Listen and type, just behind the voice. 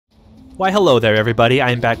Why hello there everybody,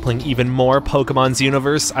 I am back playing even more Pokemon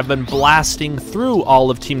Xenoverse. I've been blasting through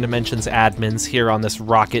all of Team Dimension's admins here on this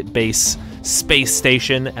rocket base space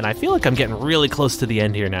station, and I feel like I'm getting really close to the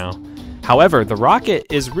end here now. However, the rocket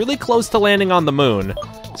is really close to landing on the moon,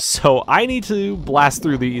 so I need to blast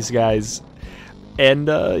through these guys. And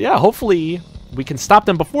yeah, hopefully we can stop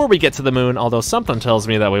them before we get to the moon, although something tells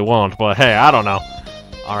me that we won't, but hey, I don't know.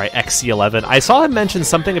 Alright, XC11. I saw him mention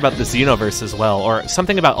something about the Xenoverse as well, or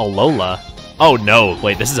something about Alola. Oh no,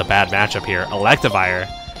 wait, this is a bad matchup here. Electivire.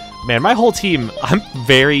 Man, my whole team, I'm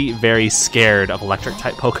very, very scared of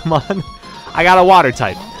electric-type Pokemon. I got a water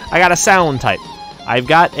type. I got a sound type. I've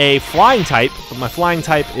got a flying type, but my flying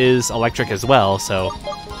type is electric as well, so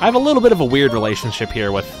I have a little bit of a weird relationship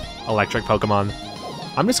here with electric Pokemon.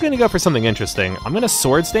 I'm just going to go for something interesting. I'm going to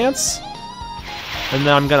Swords Dance, and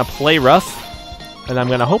then I'm going to play rough. And I'm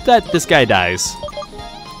gonna hope that this guy dies.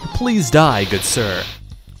 Please die, good sir.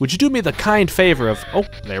 Would you do me the kind favor of... Oh,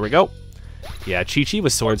 there we go. Yeah, Chi-Chi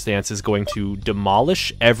with Swords Dance is going to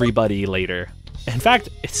demolish everybody later. In fact,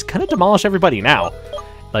 it's gonna demolish everybody now.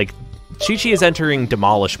 Like, Chi-Chi is entering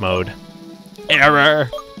demolish mode. Error!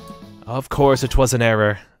 Of course it was an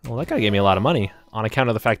error. Well, that guy gave me a lot of money on account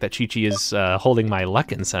of the fact that Chi-Chi is holding my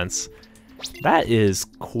luck incense. That is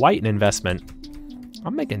quite an investment.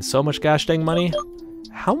 I'm making so much gosh dang money.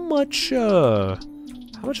 How much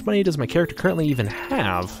money does my character currently even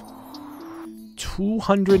have?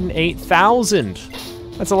 208,000.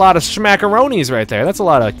 That's a lot of schmackaronis right there. That's a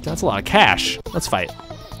lot of cash. Let's fight.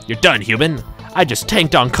 You're done, human. I just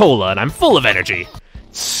tanked on cola and I'm full of energy.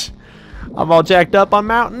 I'm all jacked up on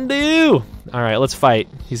Mountain Dew. All right, let's fight.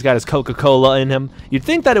 He's got his Coca-Cola in him. You'd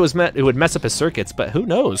think that it would mess up his circuits, but who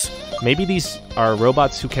knows? Maybe these are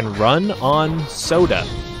robots who can run on soda.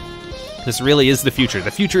 This really is the future.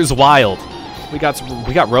 The future is wild. We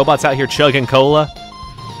got robots out here chugging cola.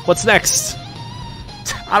 What's next?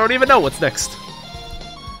 I don't even know what's next.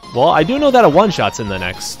 Well, I do know that a one-shot's in the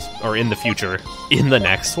next, or in the future. In the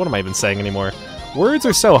next. What am I even saying anymore? Words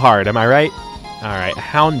are so hard, am I right? All right,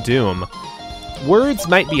 Houndoom. Words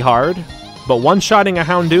might be hard, but one-shotting a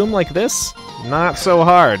Houndoom like this, not so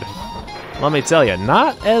hard. Let me tell you,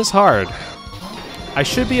 not as hard. I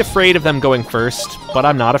should be afraid of them going first, but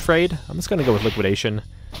I'm not afraid. I'm just gonna go with Liquidation.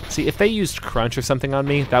 See, if they used Crunch or something on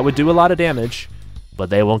me, that would do a lot of damage, but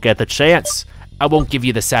they won't get the chance. I won't give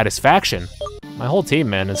you the satisfaction. My whole team,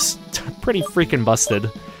 man, is pretty freaking busted.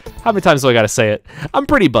 How many times do I gotta say it? I'm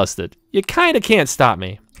pretty busted. You kinda can't stop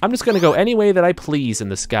me. I'm just gonna go any way that I please in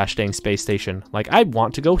this gosh dang space station. Like, I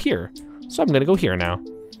want to go here, so I'm gonna go here now.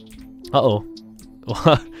 Uh-oh.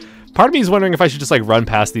 Part of me is wondering if I should just, like, run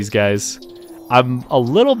past these guys. I'm a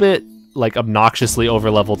little bit, like, obnoxiously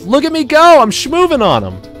overleveled. Look at me go! I'm schmoovin' on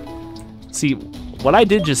them! See, what I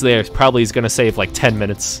did just there probably is gonna save, like, 10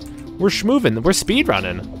 minutes. We're schmoovin', we're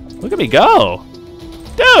speedrunning. Look at me go!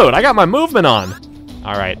 Dude, I got my movement on!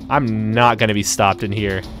 Alright, I'm not gonna be stopped in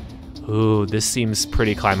here. Ooh, this seems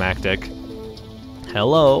pretty climactic.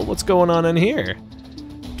 Hello, what's going on in here?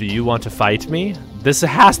 Do you want to fight me? This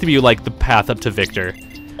has to be, like, the path up to Victor.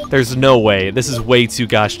 There's no way. This is way too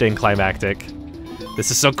gosh dang climactic. This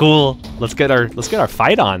is so cool. Let's get our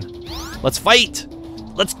fight on. Let's fight.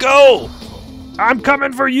 Let's go. I'm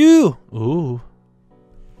coming for you. Ooh.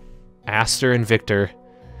 Aster and Victor.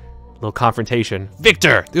 Little confrontation.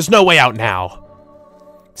 Victor, there's no way out now.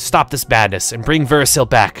 Stop this madness and bring Versil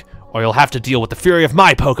back, or you'll have to deal with the fury of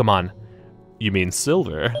my Pokemon. You mean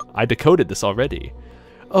Silver? I decoded this already.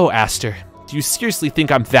 Oh, Aster, do you seriously think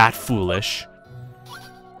I'm that foolish?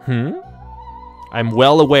 I'm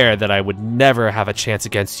well aware that I would never have a chance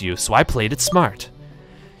against you, so I played it smart.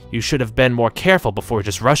 You should have been more careful before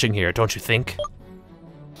just rushing here, don't you think?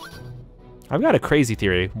 I've got a crazy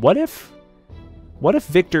theory. What if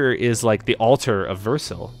Victor is like the altar of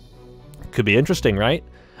Versil? Could be interesting, right?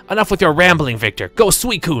 Enough with your rambling, Victor. Go,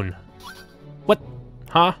 Suicune! What?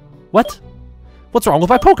 Huh? What? What's wrong with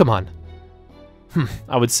my Pokemon?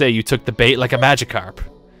 I would say you took the bait like a Magikarp.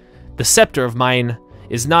 The scepter of mine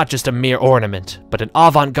is not just a mere ornament, but an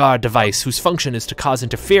avant-garde device whose function is to cause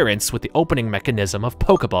interference with the opening mechanism of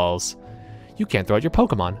Pokeballs. You can't throw out your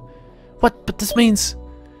Pokemon. What? But this means...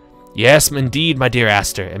 Yes, indeed, my dear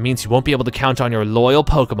Aster. It means you won't be able to count on your loyal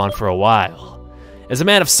Pokemon for a while. As a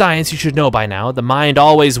man of science, you should know by now, the mind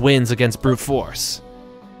always wins against brute force.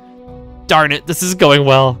 Darn it, this is going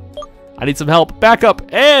well. I need some help.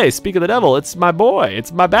 Backup. Hey, speak of the devil, it's my boy.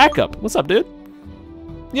 It's my backup. What's up, dude?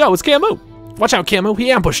 Yo, it's Camu. Watch out, Camu.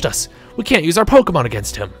 He ambushed us. We can't use our Pokemon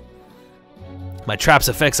against him. My trap's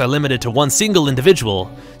effects are limited to one single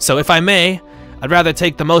individual, so if I may, I'd rather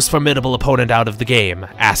take the most formidable opponent out of the game,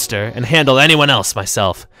 Aster, and handle anyone else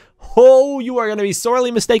myself. Oh, you are going to be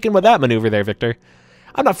sorely mistaken with that maneuver there, Victor.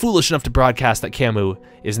 I'm not foolish enough to broadcast that Camus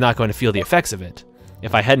is not going to feel the effects of it.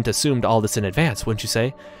 If I hadn't assumed all this in advance, wouldn't you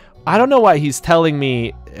say? I don't know why he's telling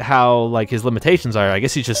me how, like, his limitations are. I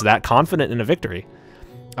guess he's just that confident in a victory.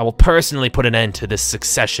 I will personally put an end to this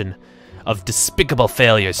succession of despicable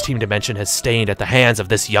failures Team Dimension has stained at the hands of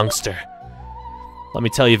this youngster. Let me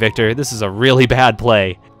tell you, Victor, this is a really bad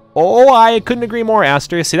play. Oh, I couldn't agree more,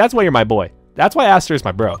 Aster. See, that's why you're my boy. That's why Aster is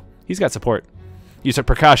my bro. He's got support. You took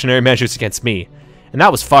precautionary measures against me, and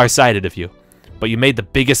that was far-sighted of you. But you made the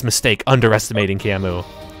biggest mistake underestimating Camus.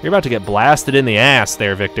 You're about to get blasted in the ass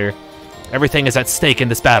there, Victor. Everything is at stake in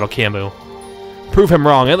this battle, Camus. Prove him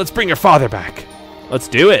wrong, and let's bring your father back. Let's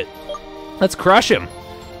do it. Let's crush him.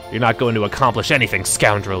 You're not going to accomplish anything,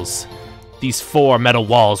 scoundrels. These 4 metal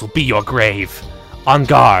walls will be your grave. En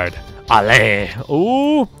garde. Allez.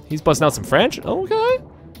 Ooh, he's busting out some French. Okay.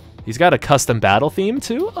 He's got a custom battle theme,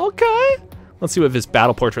 too. Okay. Let's see what his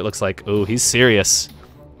battle portrait looks like. Ooh, he's serious.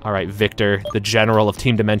 All right, Victor, the general of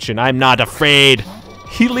Team Dimension. I'm not afraid.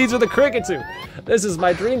 He leads with a Cricketoo. This is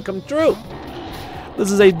my dream come true.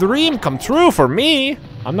 This is a dream come true for me.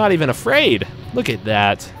 I'm not even afraid. Look at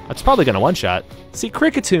that. That's probably gonna one-shot. See,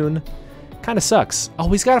 Cricketoon kind of sucks. Oh,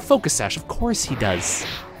 he's got a focus sash. Of course he does.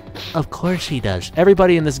 Of course he does.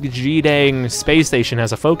 Everybody in this G-dang space station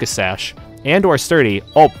has a focus sash. And or sturdy.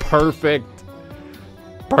 Oh, perfect.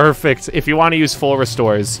 Perfect. If you want to use full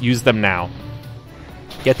restores, use them now.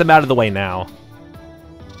 Get them out of the way now.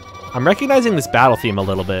 I'm recognizing this battle theme a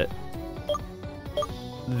little bit.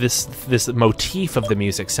 This motif of the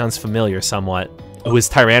music sounds familiar somewhat. Oh, his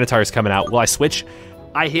Tyranitar is coming out. Will I switch?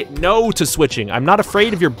 I hit no to switching. I'm not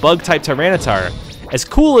afraid of your bug-type Tyranitar. As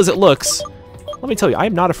cool as it looks, let me tell you, I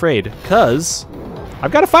am not afraid, because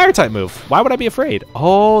I've got a Fire-type move. Why would I be afraid?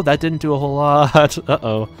 Oh, that didn't do a whole lot.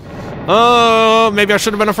 Uh-oh. Oh, maybe I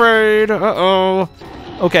should have been afraid. Uh-oh.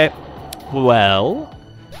 Okay. Well,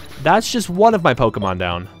 that's just one of my Pokemon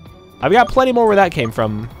down. I've got plenty more where that came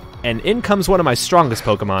from. And in comes one of my strongest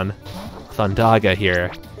Pokemon, Thundaga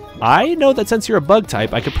here. I know that since you're a bug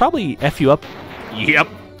type, I could probably F you up. Yep.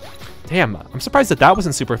 Damn, I'm surprised that that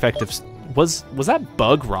wasn't super effective. Was that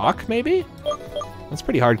Bug Rock, maybe? That's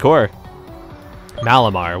pretty hardcore.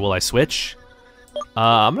 Malamar, will I switch?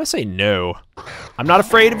 I'm gonna say no. I'm not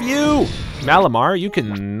afraid of you! Malamar, you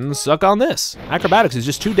can suck on this. Acrobatics is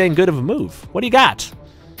just too dang good of a move. What do you got?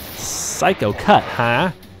 Psycho Cut,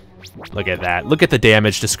 huh? Look at that. Look at the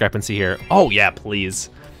damage discrepancy here. Oh yeah, please.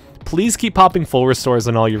 Please keep popping full restores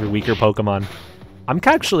on all your weaker Pokemon. I'm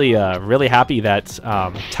actually really happy that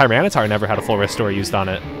Tyranitar never had a full restore used on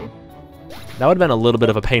it. That would have been a little bit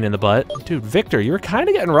of a pain in the butt. Dude, Victor, you're kind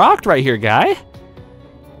of getting rocked right here, guy.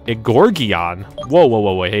 A Gorgion. Whoa, whoa,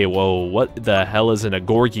 whoa, whoa, hey, whoa. What the hell is an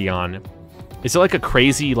Gorgion? Is it like a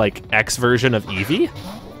crazy, like, X version of Eevee?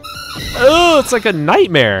 Oh, it's like a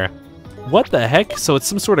nightmare. What the heck? So it's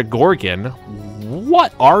some sort of Gorgon.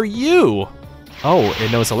 What are you? Oh,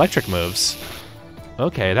 it knows electric moves.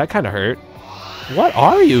 Okay, that kind of hurt. What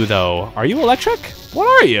are you, though? Are you electric? What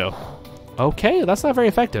are you? Okay, that's not very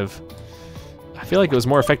effective. I feel like it was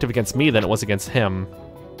more effective against me than it was against him.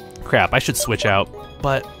 Crap, I should switch out.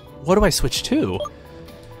 But what do I switch to?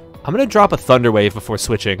 I'm gonna drop a Thunder Wave before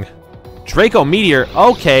switching. Draco Meteor.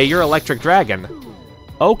 Okay, you're Electric Dragon.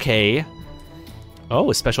 Okay. Oh,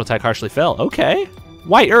 his special attack harshly fell. Okay.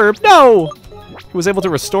 White Herb. No! He was able to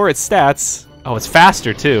restore its stats. Oh, it's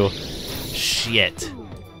faster, too. Shit.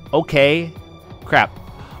 Okay. Crap.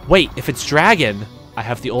 Wait, if it's Dragon, I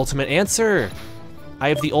have the ultimate answer. I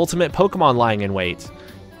have the ultimate Pokemon lying in wait.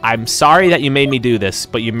 I'm sorry that you made me do this,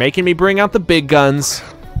 but you're making me bring out the big guns.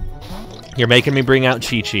 You're making me bring out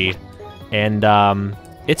Chi-Chi. And,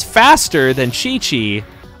 it's faster than Chi-Chi.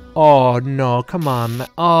 Oh, no, come on.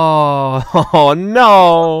 Oh,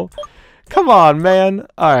 no. Come on, man.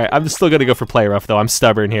 All right, I'm still going to go for Play Rough, though. I'm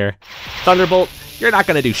stubborn here. Thunderbolt, you're not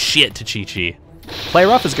going to do shit to Chi-Chi. Play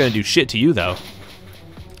Rough is going to do shit to you, though.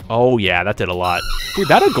 Oh, yeah, that did a lot. Dude,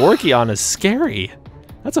 that Gorgion is scary.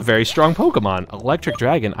 That's a very strong Pokemon. Electric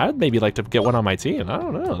Dragon. I'd maybe like to get one on my team. I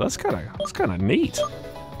don't know. That's kind of neat.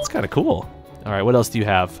 That's kind of cool. All right, what else do you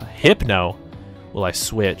have? Hypno. Will I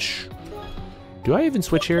switch? Do I even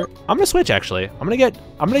switch here? I'm gonna switch actually. I'm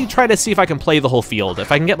gonna try to see if I can play the whole field.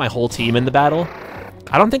 If I can get my whole team in the battle.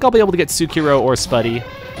 I don't think I'll be able to get Sukiro or Spuddy.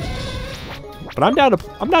 But I'm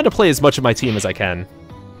down to play as much of my team as I can.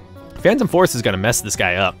 Phantom Force is gonna mess this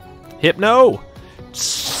guy up. Hypno!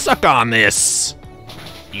 Suck on this!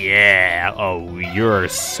 Yeah! Oh, you're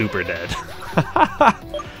super dead.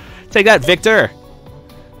 Take that, Victor!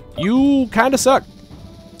 You kinda suck.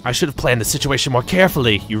 I should have planned the situation more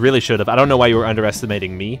carefully. You really should have. I don't know why you were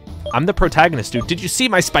underestimating me. I'm the protagonist, dude. Did you see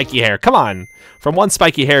my spiky hair? Come on. From one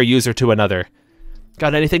spiky hair user to another.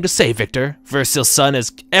 Got anything to say, Victor? Versil's son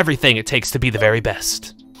has everything it takes to be the very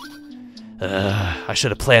best. I should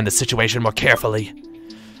have planned the situation more carefully.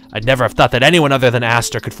 I'd never have thought that anyone other than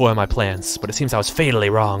Aster could foil my plans, but it seems I was fatally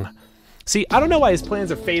wrong. See, I don't know why his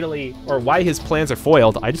plans are fatally, or why his plans are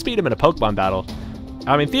foiled. I just beat him in a Pokemon battle.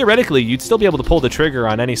 I mean, theoretically, you'd still be able to pull the trigger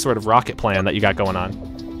on any sort of rocket plan that you got going on.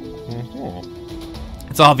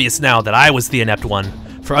 It's obvious now that I was the inept one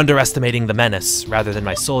for underestimating the menace rather than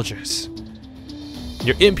my soldiers.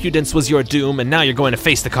 Your impudence was your doom, and now you're going to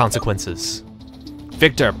face the consequences.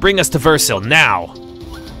 Victor, bring us to Versil, now!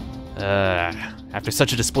 After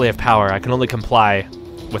such a display of power, I can only comply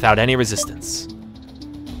without any resistance.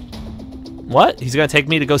 What? He's gonna take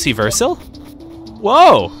me to go see Versil?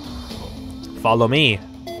 Whoa! Follow me.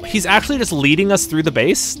 He's actually just leading us through the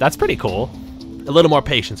base? That's pretty cool. A little more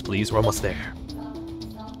patience, please. We're almost there.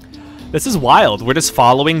 This is wild. We're just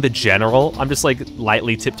following the general. I'm just like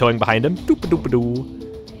lightly tiptoeing behind him. Doop-a-doop-a-doo.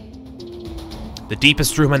 The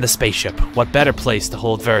deepest room in the spaceship. What better place to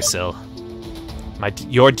hold Versil?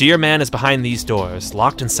 Your dear man is behind these doors,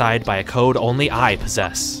 locked inside by a code only I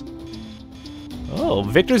possess. Oh,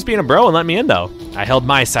 Victor's being a bro and let me in, though. I held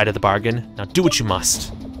my side of the bargain. Now do what you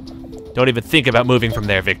must. Don't even think about moving from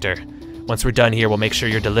there, Victor. Once we're done here, we'll make sure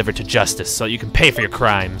you're delivered to justice so you can pay for your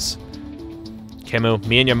crimes. Camus,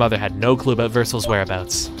 me and your mother had no clue about Versil's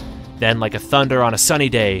whereabouts. Then, like a thunder on a sunny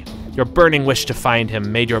day, your burning wish to find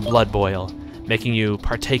him made your blood boil, making you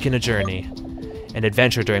partake in a journey. An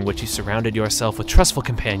adventure during which you surrounded yourself with trustful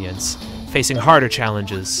companions, facing harder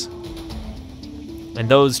challenges. And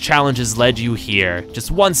those challenges led you here,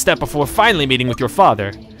 just one step before finally meeting with your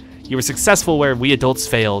father. You were successful where we adults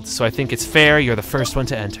failed, so I think it's fair you're the first one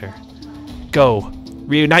to enter. Go,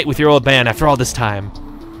 reunite with your old man after all this time.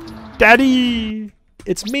 Daddy,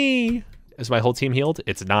 it's me. Is my whole team healed?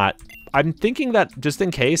 It's not. I'm thinking that just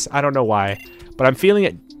in case, I don't know why, but I'm feeling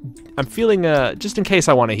it. I'm feeling just in case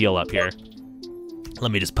I want to heal up here. Let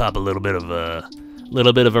me just pop a little bit of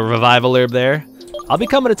a revival herb there. I'll be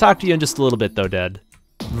coming to talk to you in just a little bit, though, Dad.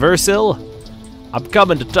 Versil, I'm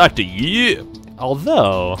coming to talk to you.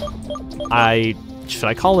 Although, should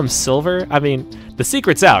I call him Silver? I mean, the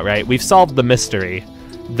secret's out, right? We've solved the mystery.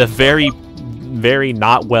 The very, very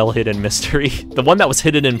not well hidden mystery. The one that was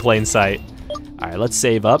hidden in plain sight. All right, let's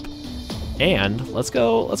save up. And let's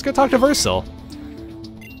go talk to Versil.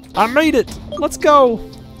 I made it, let's go.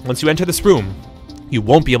 Once you enter this room, you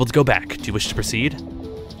won't be able to go back. Do you wish to proceed?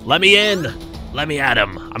 Let me in. Let me at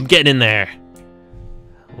him. I'm getting in there.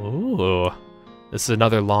 Ooh, this is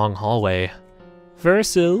another long hallway.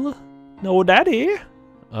 Versil, no daddy.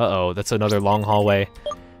 Uh-oh, that's another long hallway.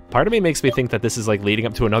 Part of me makes me think that this is like leading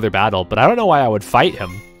up to another battle, but I don't know why I would fight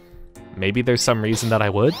him. Maybe there's some reason that I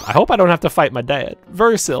would. I hope I don't have to fight my dad.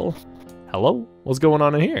 Versil. Hello? What's going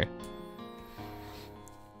on in here?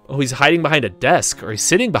 Oh, he's hiding behind a desk, or he's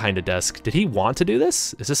sitting behind a desk. Did he want to do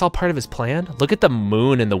this? Is this all part of his plan? Look at the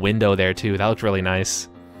moon in the window there, too. That looked really nice.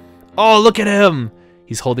 Oh, look at him!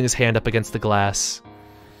 He's holding his hand up against the glass.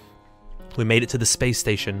 We made it to the space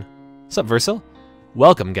station. What's up, Versil?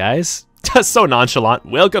 Welcome, guys. So nonchalant.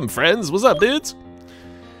 Welcome, friends. What's up, dudes?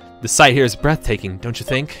 The sight here is breathtaking, don't you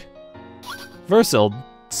think? Versil,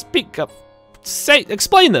 speak up.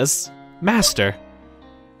 Explain this. Master.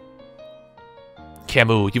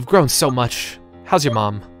 Camus, you've grown so much. How's your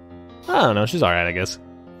mom? I don't know, she's alright, I guess.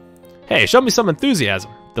 Hey, show me some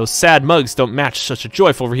enthusiasm. Those sad mugs don't match such a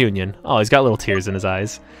joyful reunion. Oh, he's got little tears in his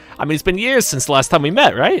eyes. I mean, it's been years since the last time we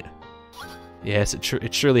met, right? Yes,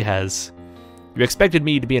 it surely has. You expected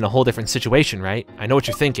me to be in a whole different situation, right? I know what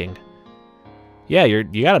you're thinking. Yeah, you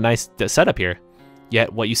got a nice setup here.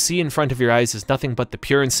 Yet, what you see in front of your eyes is nothing but the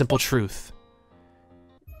pure and simple truth.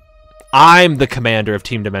 I'm the commander of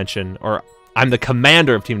Team Dimension, or I'm the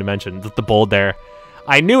commander of Team Dimension, the bold there.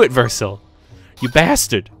 I knew it, Versil. You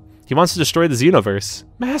bastard. He wants to destroy the Xenoverse.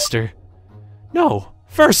 Master. No.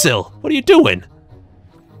 Versil, what are you doing? Do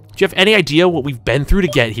you have any idea what we've been through to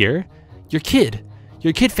get here? Your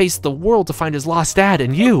kid faced the world to find his lost dad,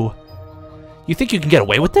 and you think you can get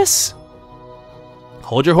away with this?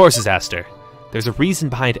 Hold your horses, Aster. There's a reason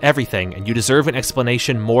behind everything, and you deserve an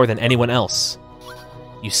explanation more than anyone else.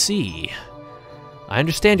 You see, I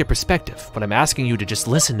understand your perspective, but I'm asking you to just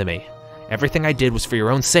listen to me. Everything I did was for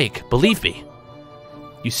your own sake, believe me.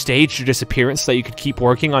 You staged your disappearance so that you could keep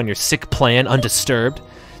working on your sick plan undisturbed.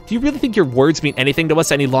 Do you really think your words mean anything to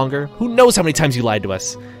us any longer? Who knows how many times you lied to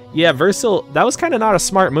us? Yeah, Versil, that was kind of not a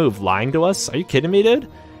smart move, lying to us. Are you kidding me, dude?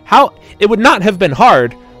 It would not have been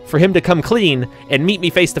hard for him to come clean and meet me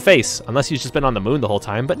face to face, unless he's just been on the moon the whole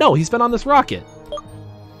time. But no, he's been on this rocket.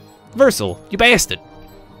 Versil, you bastard.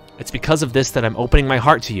 It's because of this that I'm opening my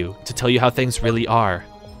heart to you, to tell you how things really are.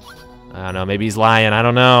 I don't know, maybe he's lying, I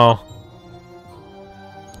don't know.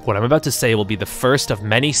 What I'm about to say will be the first of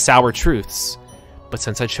many sour truths, but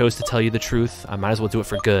since I chose to tell you the truth, I might as well do it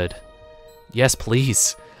for good. Yes,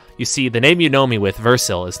 please. You see, the name you know me with,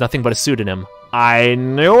 Versil, is nothing but a pseudonym. I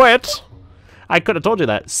knew it! I could have told you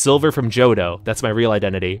that. Silver from Johto. That's my real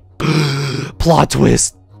identity. Plot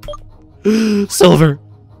twist! Silver!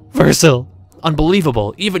 Versil!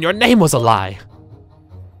 Unbelievable, even your name was a lie!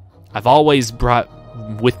 I've always brought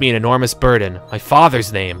with me an enormous burden. My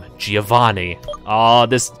father's name, Giovanni. Oh,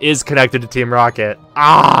 this is connected to Team Rocket.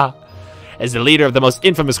 Ah! As the leader of the most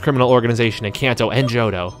infamous criminal organization in Kanto and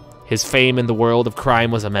Johto, his fame in the world of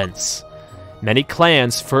crime was immense. Many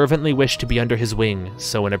clans fervently wished to be under his wing,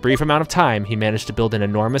 so in a brief amount of time, he managed to build an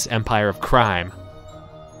enormous empire of crime.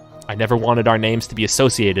 I never wanted our names to be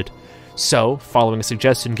associated, so, following a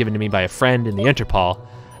suggestion given to me by a friend in the Interpol,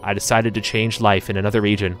 I decided to change life in another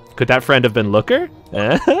region. Could that friend have been Looker?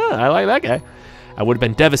 I like that guy. I would have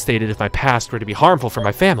been devastated if my past were to be harmful for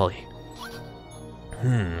my family.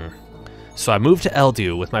 So I moved to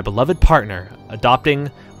Eldu with my beloved partner,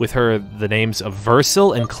 adopting with her the names of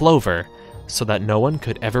Versil and Clover, so that no one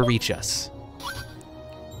could ever reach us.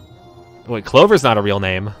 Wait, Clover's not a real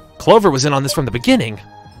name. Clover was in on this from the beginning.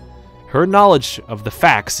 Her knowledge of the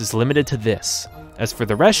facts is limited to this. As for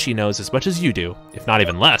the rest, she knows as much as you do, if not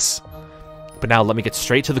even less. But now let me get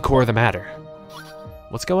straight to the core of the matter.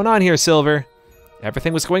 What's going on here, Silver?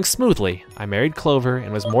 Everything was going smoothly. I married Clover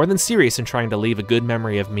and was more than serious in trying to leave a good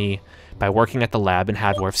memory of me by working at the lab in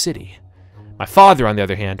Hadworth City. My father, on the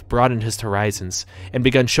other hand, broadened his horizons and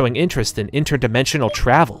begun showing interest in interdimensional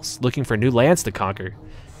travels, looking for new lands to conquer.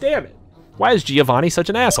 Damn it! Why is Giovanni such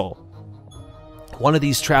an asshole? One of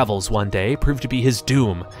these travels one day proved to be his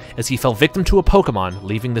doom, as he fell victim to a Pokémon,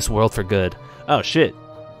 leaving this world for good. Oh shit.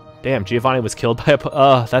 Damn, Giovanni was killed by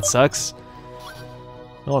a that sucks.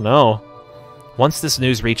 Oh no. Once this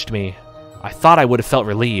news reached me, I thought I would have felt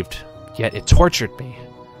relieved, yet it tortured me.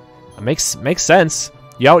 It makes sense.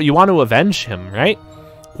 You want to avenge him, right?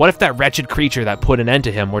 What if that wretched creature that put an end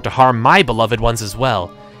to him were to harm my beloved ones as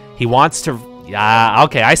well? He wants to...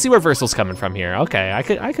 okay, I see where Versil's coming from here. Okay, I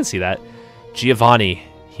could see that. Giovanni,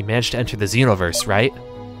 he managed to enter the Xenoverse, right?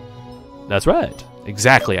 That's right.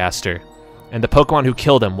 Exactly, Aster. And the Pokemon who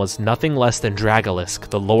killed him was nothing less than Dragolisk,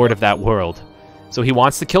 the lord of that world. So he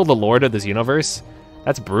wants to kill the lord of the Xenoverse?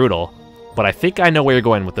 That's brutal. But I think I know where you're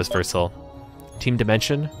going with this, Versil. Team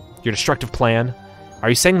Dimension, your destructive plan. Are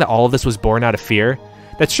you saying that all of this was born out of fear?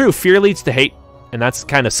 That's true, fear leads to hate, and that's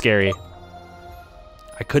kind of scary.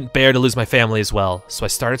 I couldn't bear to lose my family as well, so I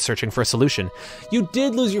started searching for a solution. You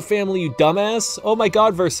did lose your family, you dumbass! Oh my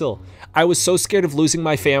god, Versil. I was so scared of losing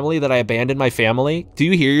my family that I abandoned my family. Do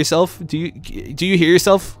you hear yourself? Do you hear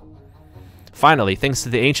yourself? Finally, thanks to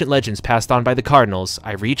the ancient legends passed on by the Cardinals,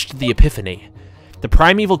 I reached the Epiphany. The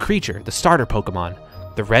primeval creature, the starter Pokemon,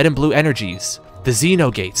 the red and blue energies, the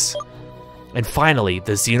Xenogates, and finally,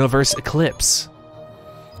 the Xenoverse Eclipse.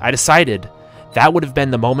 I decided that would have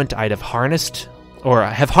been the moment I'd have harnessed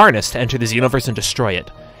to enter the Xenoverse and destroy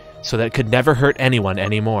it, so that it could never hurt anyone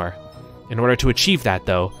anymore. In order to achieve that,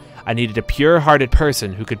 though, I needed a pure-hearted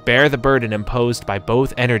person who could bear the burden imposed by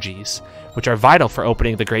both energies, which are vital for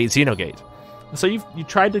opening the Great Xenogate. So you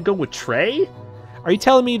tried to go with Trey? Are you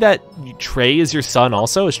telling me that Trey is your son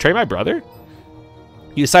also? Is Trey my brother?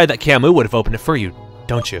 You decided that Camus would have opened it for you,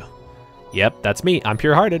 don't you? Yep, that's me. I'm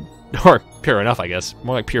pure-hearted. Or pure enough, I guess.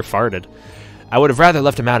 More like pure-farted. I would have rather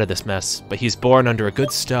left him out of this mess, but he's born under a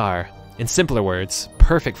good star. In simpler words,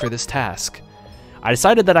 perfect for this task. I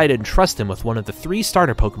decided that I'd entrust him with one of the 3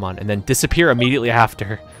 starter Pokemon and then disappear immediately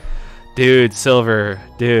after. Dude, Silver,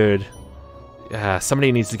 dude.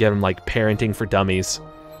 Somebody needs to give him, like, parenting for dummies.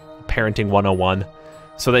 Parenting 101.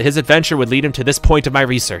 So that his adventure would lead him to this point of my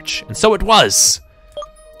research. And so it was!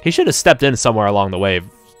 He should have stepped in somewhere along the way.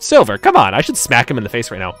 Silver, come on, I should smack him in the face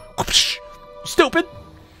right now. Stupid!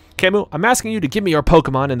 Camus, I'm asking you to give me your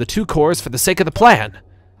Pokemon and the 2 cores for the sake of the plan.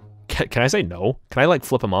 Can I say no? Can I, like,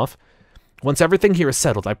 flip him off? Once everything here is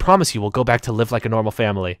settled, I promise you we'll go back to live like a normal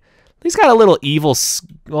family. He's got a little evil...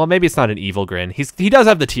 Well, maybe it's not an evil grin. He does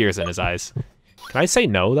have the tears in his eyes. Can I say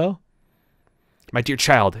no, though? My dear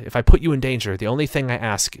child, if I put you in danger, the only thing I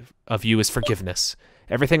ask of you is forgiveness.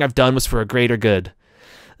 Everything I've done was for a greater good.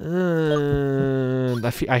 I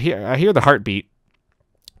hear the heartbeat.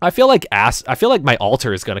 I feel like my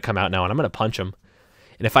alter is gonna come out now, and I'm gonna punch him.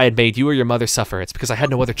 And if I had made you or your mother suffer, it's because I had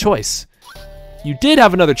no other choice. You did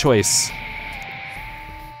have another choice.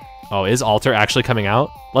 Oh, is Alter actually coming out?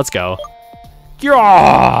 Let's go.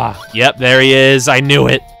 Yeah! Yep, there he is. I knew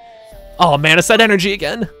it. Oh man, it's that energy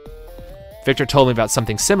again. Victor told me about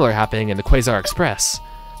something similar happening in the Quasar Express.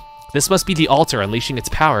 This must be the Alter unleashing its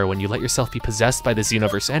power when you let yourself be possessed by the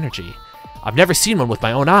Xenoverse energy. I've never seen one with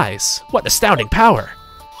my own eyes. What astounding power!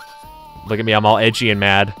 Look at me, I'm all edgy and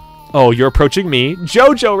mad. Oh, you're approaching me?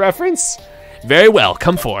 JoJo reference? Very well,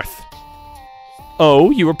 come forth. Oh,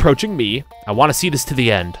 you're approaching me? I want to see this to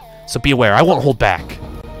the end, so be aware, I won't hold back.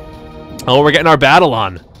 Oh, we're getting our battle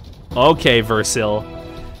on. Okay, Versil.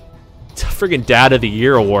 Friggin' Dad of the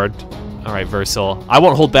Year award. Alright, Versil. I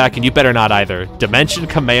won't hold back, and you better not either. Dimension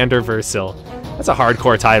Commander Versil. That's a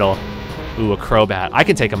hardcore title. Ooh, a Crobat. I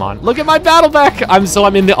can take him on. Look at my battle back! I'm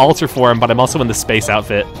in the Alter form, but I'm also in the space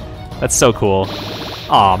outfit. That's so cool.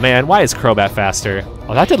 Aw, man, why is Crobat faster?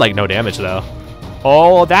 Oh, that did, like, no damage, though.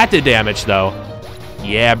 Oh, that did damage, though.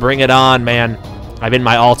 Yeah, bring it on, man. I'm in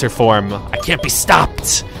my Alter form. I can't be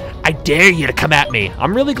stopped. I dare you to come at me.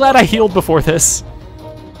 I'm really glad I healed before this.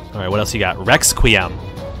 Alright, what else you got? Requiem.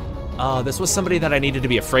 This was somebody that I needed to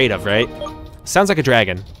be afraid of, right? Sounds like a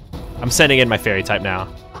dragon. I'm sending in my fairy type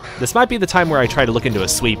now. This might be the time where I try to look into a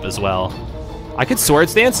sweep as well. I could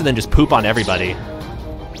Swords Dance and then just poop on everybody.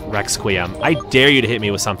 Requiem. I dare you to hit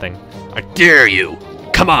me with something. I dare you.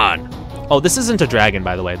 Come on. Oh, this isn't a dragon,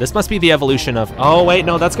 by the way. This must be the evolution of... Oh, wait,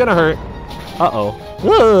 no, that's gonna hurt.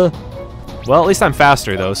 Uh-oh. Well, at least I'm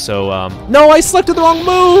faster, though, so, No, I selected the wrong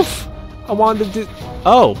move! I wanted to do...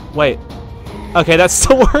 Oh, wait. Okay, that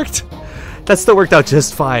still worked. That still worked out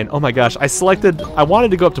just fine. Oh my gosh, I wanted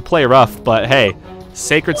to go up to play rough, but hey,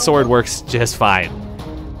 Sacred Sword works just fine.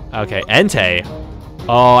 Okay, Entei.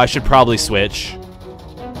 Oh, I should probably switch.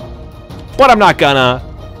 But I'm not gonna.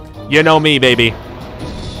 You know me, baby.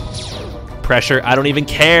 Pressure, I don't even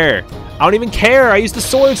care. I don't even care, I used the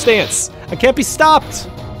Sword Stance. I can't be stopped.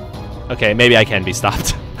 Okay, maybe I can be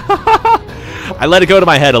stopped. I let it go to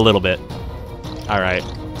my head a little bit. Alright.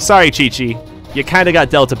 Sorry, Chi-Chi. You kind of got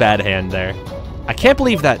dealt a bad hand there. I can't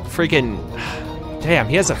believe that freaking... Damn,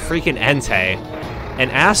 he has a freaking Entei. And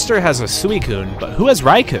Aster has a Suicune, but who has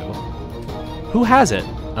Raikou? Who has it?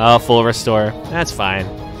 Oh, full restore. That's fine.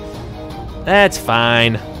 That's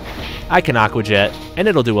fine. I can Aqua Jet, and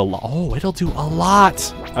it'll do a lot. Oh, it'll do a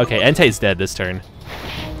lot. Okay, Entei's dead this turn.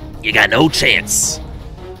 You got no chance.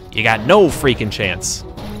 You got no freaking chance.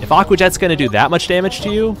 If Aqua Jet's gonna do that much damage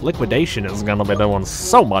to you, Liquidation is gonna be doing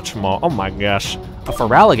so much more. Oh my gosh. A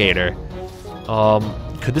Feraligatr.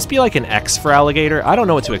 Could this be like an X Feraligatr? I don't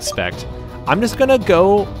know what to expect. I'm just gonna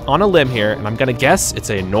go on a limb here, and I'm gonna guess it's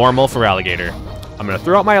a normal Feraligatr. I'm gonna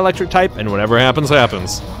throw out my electric type, and whatever happens,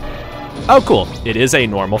 happens. Oh, cool. It is a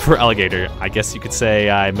normal Feraligatr. I guess you could say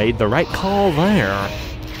I made the right call there.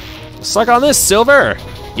 Suck on this, Silver!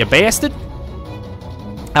 You bastard!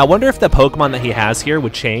 I wonder if the Pokemon that he has here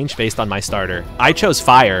would change based on my starter. I chose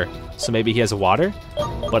Fire, so maybe he has a Water.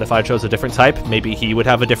 But if I chose a different type, maybe he would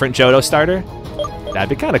have a different Johto starter. That'd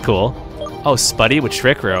be kind of cool. Oh, Spuddy with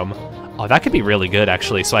Trick Room. Oh, that could be really good,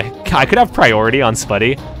 actually. So I could have priority on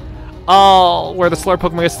Spuddy. Oh, where the slower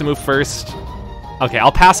Pokemon gets to move first. Okay,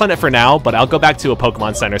 I'll pass on it for now, but I'll go back to a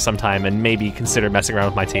Pokemon Center sometime and maybe consider messing around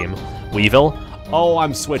with my team. Weavile. Oh,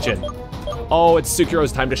 I'm switching. Oh, it's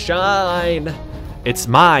Sukiro's time to shine. It's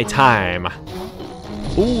my time.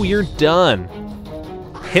 Ooh, you're done.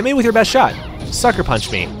 Hit me with your best shot. Sucker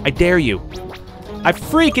punch me. I dare you. I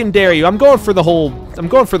freaking dare you. I'm going for the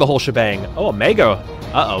whole shebang. Oh, a Mega.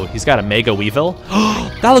 Uh-oh, he's got a Mega Weavile.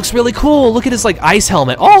 That looks really cool. Look at his like ice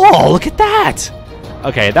helmet. Oh, look at that.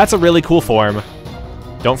 Okay, that's a really cool form.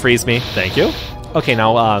 Don't freeze me. Thank you. Okay,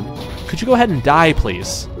 now could you go ahead and die,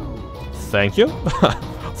 please? Thank you.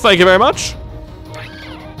 Thank you very much.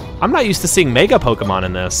 I'm not used to seeing Mega Pokemon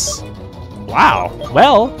in this. Wow.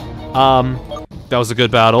 Well, that was a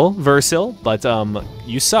good battle, Versil, but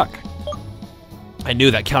you suck. I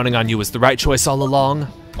knew that counting on you was the right choice all along.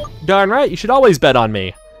 Darn right, you should always bet on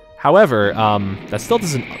me. However, that still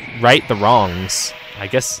doesn't right the wrongs. I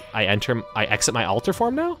guess I exit my Alter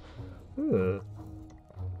form now?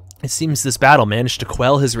 It seems this battle managed to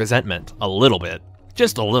quell his resentment. A little bit.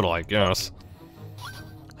 Just a little, I guess.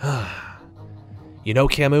 You know,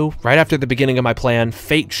 Camu, right after the beginning of my plan,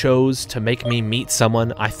 fate chose to make me meet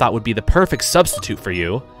someone I thought would be the perfect substitute for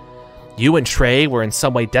you. You and Trey were in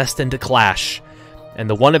some way destined to clash, and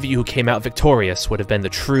the one of you who came out victorious would have been the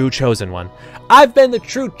true chosen one. I've been the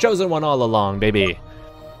true chosen one all along, baby.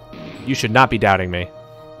 You should not be doubting me.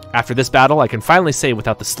 After this battle, I can finally say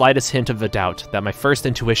without the slightest hint of a doubt that my first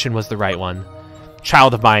intuition was the right one.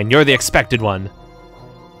 Child of mine, you're the expected one.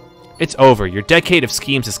 It's over. Your decade of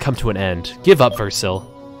schemes has come to an end. Give up, Versil.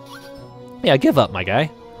 Yeah, give up, my guy.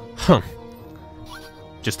 Huh.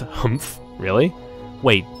 Just humph? Really?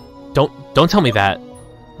 Wait, don't tell me that.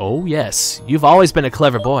 Oh yes, you've always been a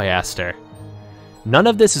clever boy, Aster. None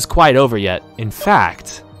of this is quite over yet. In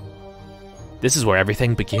fact, this is where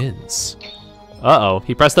everything begins. Uh-oh,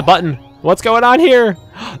 he pressed the button. What's going on here?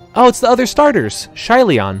 Oh, it's the other starters.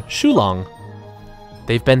 Shylion, Shulong.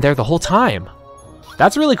 They've been there the whole time.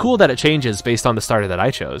 That's really cool that it changes based on the starter that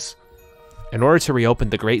I chose. In order to reopen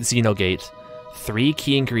the Great Xenogate, 3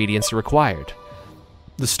 key ingredients are required.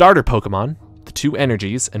 The starter Pokemon, the 2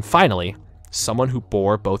 energies, and finally, someone who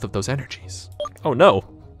bore both of those energies. Oh no,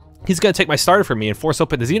 he's gonna take my starter from me and force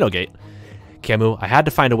open the Xenogate. Camus, I had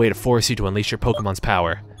to find a way to force you to unleash your Pokemon's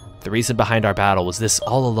power. The reason behind our battle was this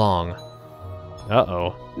all along.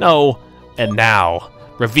 Uh-oh. No. And now,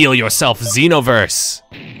 reveal yourself, Xenoverse.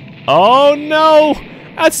 Oh no!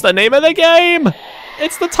 That's the name of the game!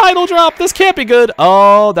 It's the title drop! This can't be good!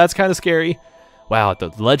 Oh, that's kind of scary. Wow, the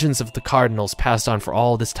legends of the Cardinals passed on for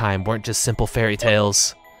all this time weren't just simple fairy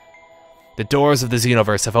tales. The doors of the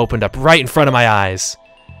Xenoverse have opened up right in front of my eyes.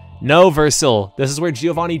 No, Versil, this is where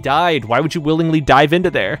Giovanni died. Why would you willingly dive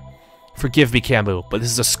into there? Forgive me, Camus, but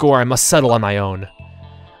this is a score I must settle on my own.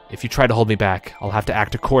 If you try to hold me back, I'll have to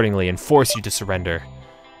act accordingly and force you to surrender.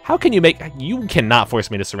 How can you make... You cannot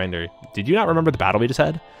force me to surrender. Did you not remember the battle we just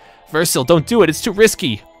had? Versil, don't do it. It's too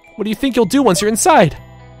risky. What do you think you'll do once you're inside?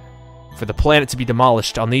 For the planet to be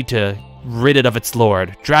demolished, I'll need to rid it of its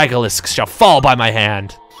lord. Dragolisk shall fall by my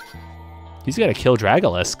hand. He's gonna kill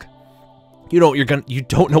Dragolisk. You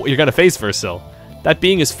don't know what you're gonna face, Versil. That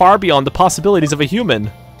being is far beyond the possibilities of a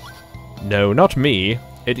human. No, not me.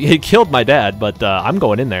 It killed my dad, but I'm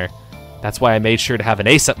going in there. That's why I made sure to have an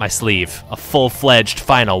ace up my sleeve. A full-fledged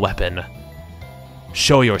final weapon.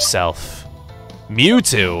 Show yourself.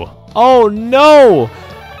 Mewtwo. Oh no!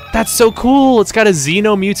 That's so cool. It's got a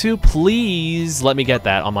Xeno Mewtwo. Please let me get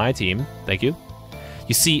that on my team. Thank you.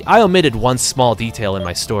 You see, I omitted one small detail in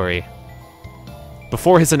my story.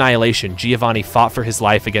 Before his annihilation, Giovanni fought for his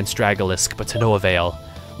life against Dragolisk, but to no avail.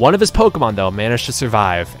 One of his Pokemon, though, managed to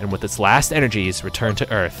survive, and with its last energies, returned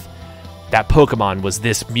to Earth. That Pokemon was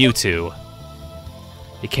this Mewtwo.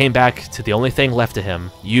 It came back to the only thing left to him,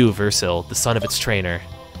 you, Versil, the son of its trainer.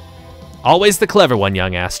 Always the clever one,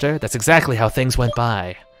 young Aster. That's exactly how things went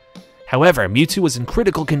by. However, Mewtwo was in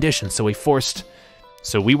critical condition, so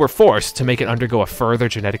we were forced to make it undergo a further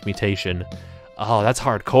genetic mutation. Oh, that's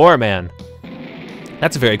hardcore, man.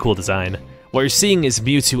 That's a very cool design. What you're seeing is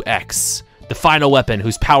Mewtwo X, the final weapon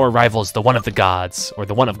whose power rivals the one of the gods, or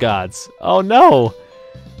the one of gods. Oh no!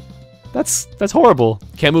 That's horrible.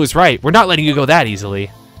 Camus is right. We're not letting you go that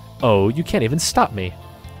easily. Oh, you can't even stop me.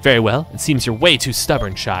 Very well. It seems you're way too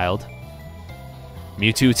stubborn, child.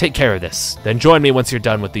 Mewtwo, take care of this. Then join me once you're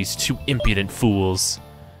done with these 2 impudent fools.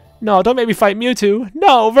 No, don't make me fight Mewtwo.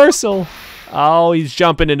 No, Versil. Oh, he's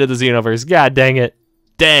jumping into the Xenoverse. God dang it.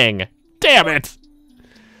 Dang. Damn it.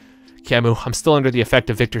 Camus, I'm still under the effect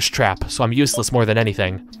of Victor's trap, so I'm useless more than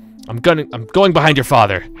anything. I'm going behind your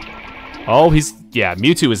father. Oh, yeah,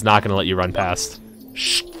 Mewtwo is not gonna let you run past.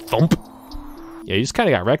 Shh, thump. Yeah, you just kind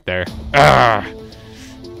of got wrecked there.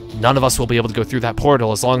 Arrgh. None of us will be able to go through that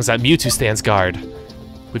portal as long as that Mewtwo stands guard.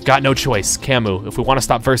 We've got no choice. Camus, if we want to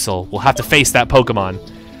stop Versil, we'll have to face that Pokemon.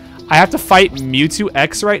 I have to fight Mewtwo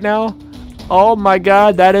X right now? Oh my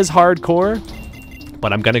god, that is hardcore.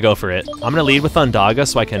 But I'm gonna go for it. I'm gonna lead with Thundaga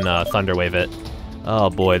so I can Thunder Wave it. Oh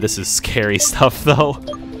boy, this is scary stuff though.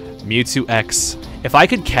 Mewtwo X. If I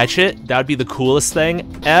could catch it, that would be the coolest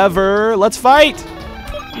thing ever. Let's fight!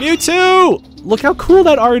 Mewtwo! Look how cool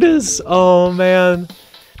that art is. Oh man.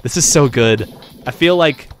 This is so good. I feel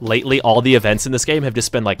like lately all the events in this game have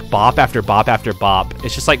just been like bop after bop after bop.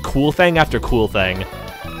 It's just like cool thing after cool thing.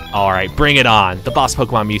 Alright, bring it on. The boss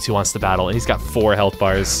Pokemon Mewtwo wants to battle, and he's got 4 health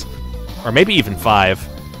bars. Or maybe even 5.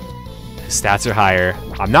 His stats are higher.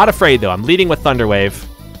 I'm not afraid though. I'm leading with Thunder Wave.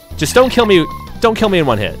 Just don't kill me. Don't kill me in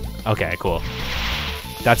one hit. Okay, cool.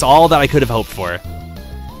 That's all that I could have hoped for.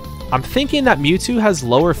 I'm thinking that Mewtwo has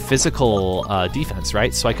lower physical defense,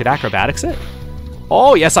 right? So I could acrobatics it?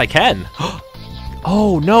 Oh, yes, I can.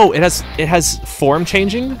 Oh no, it has form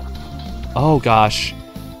changing. Oh gosh,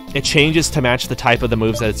 it changes to match the type of the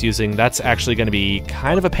moves that it's using. That's actually going to be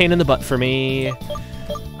kind of a pain in the butt for me.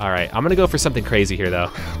 All right, I'm gonna go for something crazy here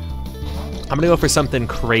though.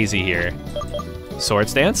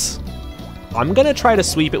 Swords Dance. I'm gonna try to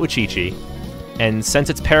sweep it with Chi-Chi. And since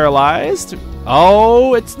it's paralyzed,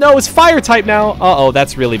 oh, it's fire type now. Uh-oh,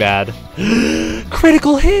 that's really bad.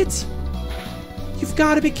 Critical hit! You've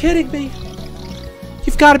got to be kidding me.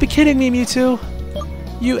 You've got to be kidding me, Mewtwo.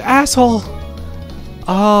 You asshole.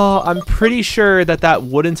 Oh, I'm pretty sure that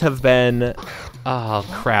wouldn't have been Oh,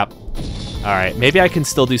 crap. Alright, maybe I can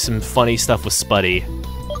still do some funny stuff with Spuddy.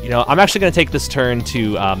 You know, I'm actually going to take this turn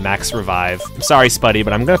to max revive. I'm sorry, Spuddy,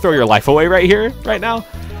 but I'm going to throw your life away right here, right now.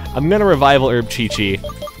 I'm going to revival Herb Chi-Chi.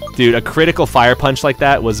 Dude, a critical fire punch like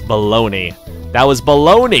that was baloney. That was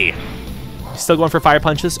baloney! Still going for fire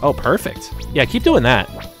punches? Oh, perfect. Yeah, keep doing that.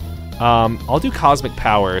 I'll do Cosmic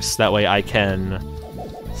Power so that way I can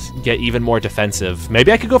get even more defensive.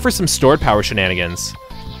 Maybe I could go for some stored power shenanigans.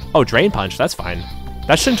 Oh, Drain Punch, that's fine.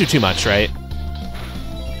 That shouldn't do too much, right?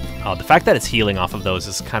 Oh, the fact that it's healing off of those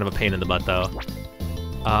is kind of a pain in the butt, though.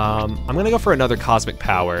 I'm gonna go for another Cosmic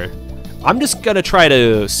Power. I'm just gonna try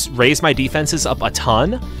to raise my defenses up a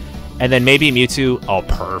ton, and then maybe Mewtwo. Oh,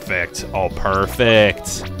 perfect. Oh,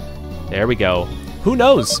 perfect. There we go. Who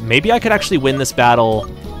knows? Maybe I could actually win this battle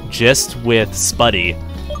just with Spuddy.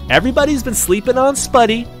 Everybody's been sleeping on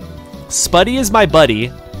Spuddy. Spuddy is my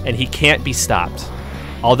buddy, and he can't be stopped.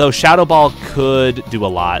 Although Shadow Ball could do a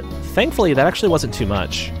lot. Thankfully, that actually wasn't too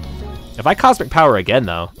much. If I Cosmic Power again,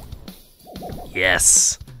 though.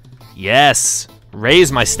 Yes. Yes.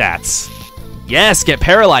 Raise my stats. Yes, get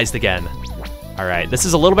paralyzed again. All right, this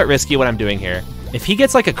is a little bit risky what I'm doing here. If he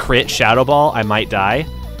gets like a crit Shadow Ball, I might die.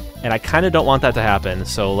 And I kind of don't want that to happen.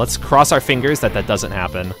 So let's cross our fingers that that doesn't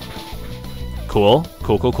happen. Cool.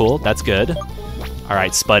 Cool, cool, cool. That's good. All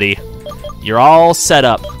right, Spuddy. You're all set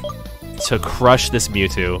up to crush this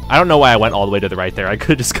Mewtwo. I don't know why I went all the way to the right there. I could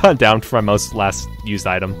have just gone down for my most last used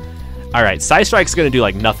item. All right, Psystrike's going to do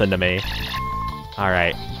like nothing to me. All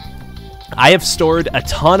right. I have stored a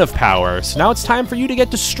ton of power, so now it's time for you to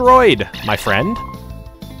get destroyed, my friend.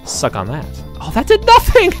 Suck on that. Oh, that did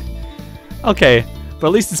nothing! Okay, but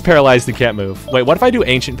at least it's paralyzed and can't move. Wait, what if I do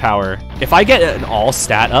Ancient Power? If I get an all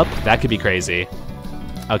stat up, that could be crazy.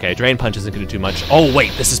 Okay, Drain Punch isn't going to do much. Oh,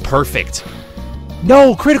 wait, this is perfect.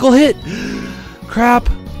 No, critical hit! Crap.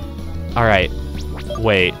 All right,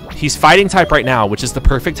 wait. He's fighting type right now, which is the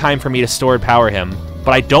perfect time for me to stored power him,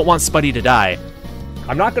 but I don't want Spuddy to die.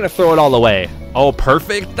 I'm not going to throw it all away. Oh,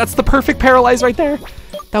 perfect. That's the perfect paralyze right there.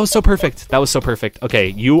 That was so perfect. That was so perfect. Okay,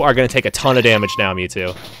 you are going to take a ton of damage now,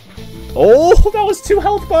 Mewtwo. Oh, that was 2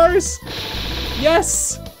 health bars.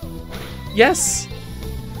 Yes. Yes.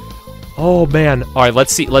 Oh, man. All right,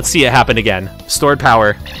 let's see it happen again. Stored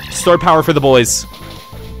power. Stored power for the boys.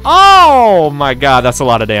 Oh, my God. That's a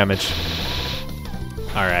lot of damage.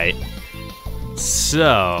 All right.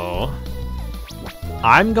 So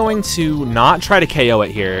I'm going to not try to KO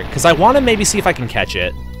it here, because I want to maybe see if I can catch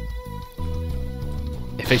it.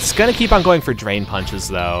 If it's going to keep on going for Drain Punches,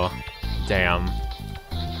 though, damn.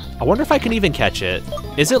 I wonder if I can even catch it.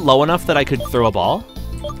 Is it low enough that I could throw a ball?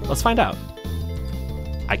 Let's find out.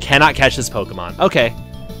 I cannot catch this Pokemon. Okay.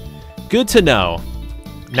 Good to know.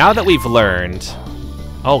 Now that we've learned...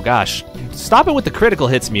 Oh, gosh. Stop it with the critical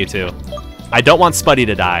hits, Mewtwo. I don't want Spuddy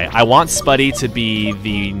to die. I want Spuddy to be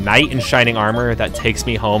the knight in shining armor that takes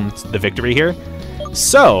me home to the victory here.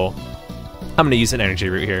 So, I'm going to use an energy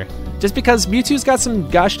root here. Just because Mewtwo's got some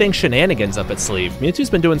gosh dang shenanigans up its sleeve. Mewtwo's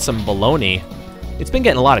been doing some baloney. It's been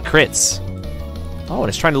getting a lot of crits. Oh, and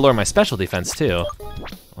it's trying to lower my special defense too.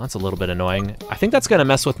 Well, that's a little bit annoying. I think that's going to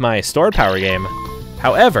mess with my stored power game.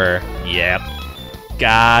 However, yep.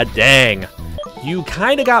 God dang. You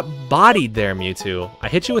kind of got bodied there, Mewtwo. I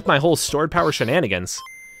hit you with my whole stored power shenanigans.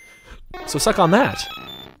 So suck on that.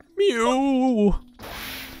 Mew!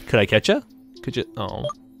 Could I catch you? Could you? Oh.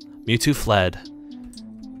 Mewtwo fled.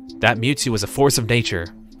 That Mewtwo was a force of nature,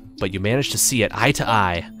 but you managed to see it eye to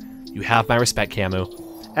eye. You have my respect,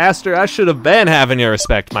 Camu. Aster, I should have been having your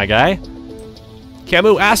respect, my guy.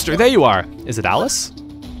 Camu, Aster, there you are. Is it Alice?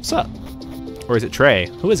 What's up? Or is it Trey?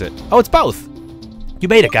 Who is it? Oh, it's both. You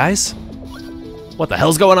made it, guys. What the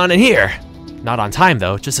hell's going on in here? Not on time,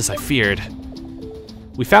 though, just as I feared.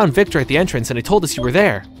 We found Victor at the entrance, and he told us you were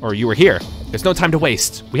there. Or you were here. There's no time to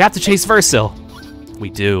waste. We have to chase Versil.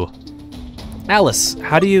 We do. Alice,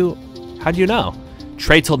 how do you know?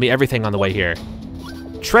 Trey told me everything on the way here.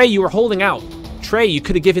 Trey, you were holding out. Trey, you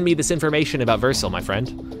could have given me this information about Versil, my friend.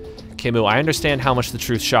 Camu, I understand how much the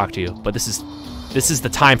truth shocked you, but this is the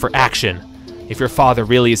time for action. If your father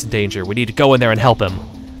really is in danger, we need to go in there and help him.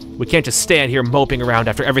 We can't just stand here moping around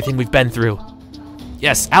after everything we've been through.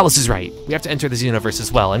 Yes, Alice is right. We have to enter the Xenoverse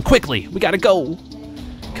as well, and quickly. We gotta go.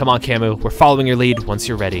 Come on, Camu. We're following your lead once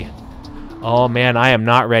you're ready. Oh, man, I am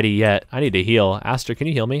not ready yet. I need to heal. Aster, can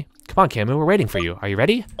you heal me? Come on, Camu. We're waiting for you. Are you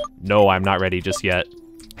ready? No, I'm not ready just yet.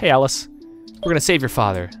 Hey, Alice. We're gonna save your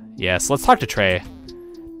father. Yes, let's talk to Trey.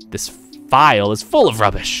 This file is full of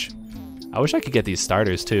rubbish. I wish I could get these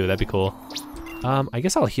starters, too. That'd be cool. I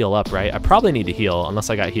guess I'll heal up, right? I probably need to heal, unless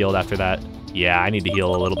I got healed after that. Yeah, I need to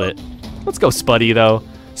heal a little bit. Let's go Spuddy, though.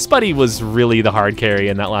 Spuddy was really the hard carry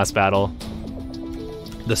in that last battle.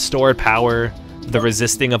 The stored power, the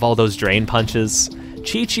resisting of all those drain punches.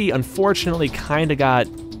 Chi-Chi unfortunately kind of got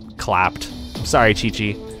clapped. I'm sorry,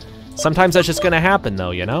 Chi-Chi. Sometimes that's just gonna happen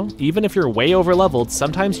though, you know? Even if you're way over leveled,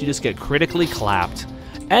 sometimes you just get critically clapped.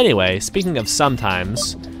 Anyway, speaking of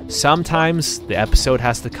sometimes the episode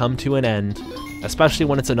has to come to an end, especially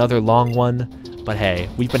when it's another long one. But hey,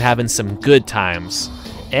 we've been having some good times.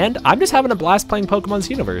 And I'm just having a blast playing Pokemon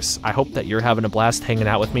Xenoverse. I hope that you're having a blast hanging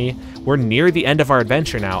out with me. We're near the end of our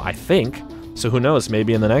adventure now, I think. So who knows,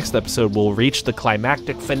 maybe in the next episode we'll reach the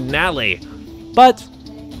climactic finale. But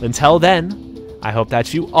until then, I hope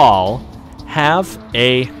that you all have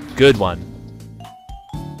a good one.